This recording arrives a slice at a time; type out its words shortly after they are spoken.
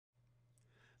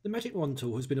The Magic Wand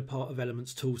tool has been a part of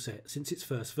Element's toolset since its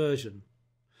first version.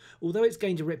 Although it's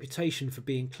gained a reputation for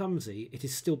being clumsy, it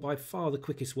is still by far the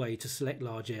quickest way to select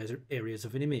large areas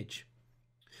of an image.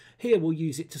 Here we'll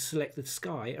use it to select the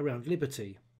sky around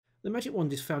Liberty. The Magic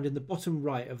Wand is found in the bottom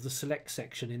right of the Select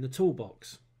section in the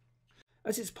toolbox.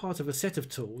 As it's part of a set of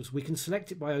tools, we can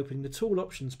select it by opening the Tool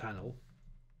Options panel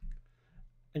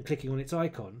and clicking on its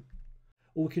icon,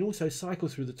 or we can also cycle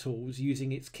through the tools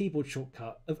using its keyboard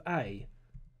shortcut of A,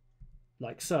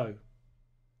 like so.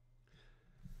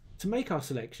 To make our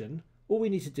selection, all we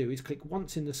need to do is click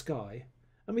once in the sky,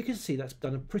 and we can see that's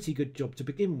done a pretty good job to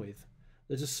begin with.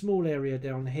 There's a small area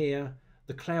down here,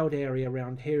 the cloud area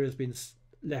around here has been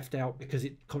left out because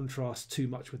it contrasts too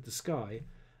much with the sky,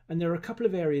 and there are a couple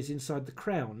of areas inside the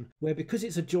crown where, because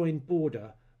it's a joined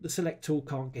border, the select tool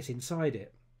can't get inside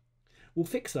it. We'll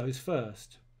fix those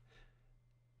first.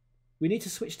 We need to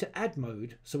switch to add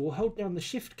mode, so we'll hold down the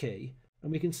shift key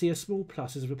and we can see a small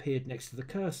plus has appeared next to the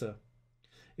cursor.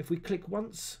 If we click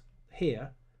once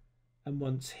here and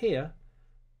once here,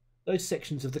 those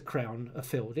sections of the crown are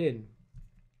filled in.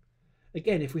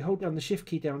 Again, if we hold down the shift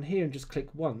key down here and just click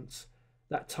once,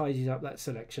 that tidies up that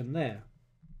selection there.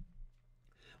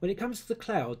 When it comes to the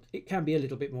cloud, it can be a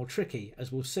little bit more tricky,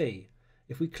 as we'll see.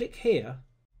 If we click here,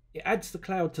 it adds the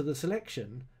cloud to the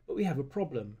selection, but we have a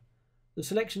problem. The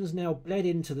selection is now bled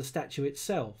into the statue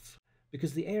itself,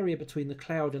 because the area between the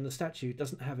cloud and the statue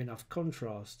doesn't have enough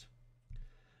contrast.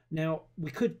 Now,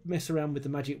 we could mess around with the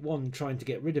magic wand trying to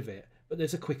get rid of it, but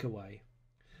there's a quicker way.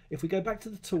 If we go back to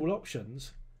the tool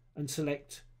options and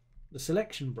select the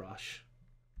selection brush,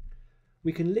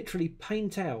 we can literally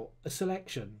paint out a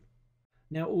selection.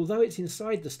 Now, although it's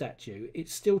inside the statue,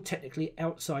 it's still technically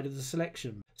outside of the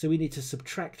selection, so we need to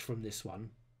subtract from this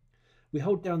one. We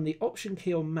hold down the Option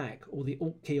key on Mac or the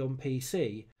Alt key on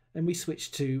PC, and we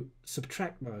switch to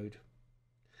subtract mode.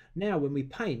 Now, when we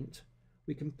paint,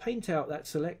 we can paint out that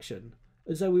selection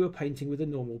as though we were painting with a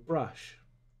normal brush,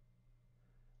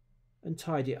 and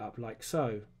tidy it up like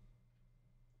so.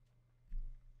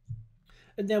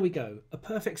 And there we go, a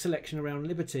perfect selection around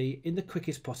Liberty in the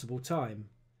quickest possible time.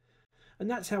 And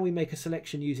that's how we make a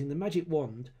selection using the magic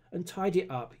wand and tidy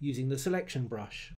it up using the selection brush.